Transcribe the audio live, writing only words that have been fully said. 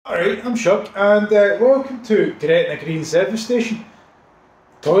Alright, I'm Shug, and welcome to Greta Service Station.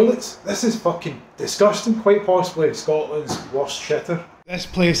 Toilets. This is fucking disgusting, quite possibly Scotland's worst shitter. This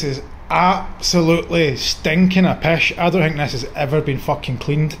place is absolutely stinking a pish. I don't think this has ever been fucking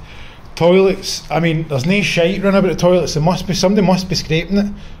cleaned. Toilets, I mean, there's no shite running about the toilets. Somebody must be scraping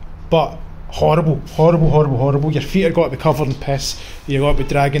it, but horrible. Your feet are got to be covered in piss. You've got to be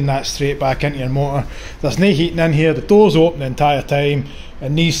dragging that straight back into your motor. There's no heating in here. The door's open the entire time,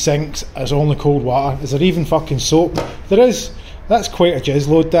 and these sinks is only cold water. Is there even fucking soap? There is. That's quite a jizz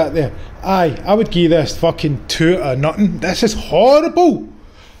load, that there. Aye, I would give this fucking 2 out of nothing. This is horrible.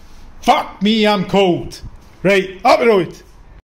 Fuck me, I'm cold. Right, up the road.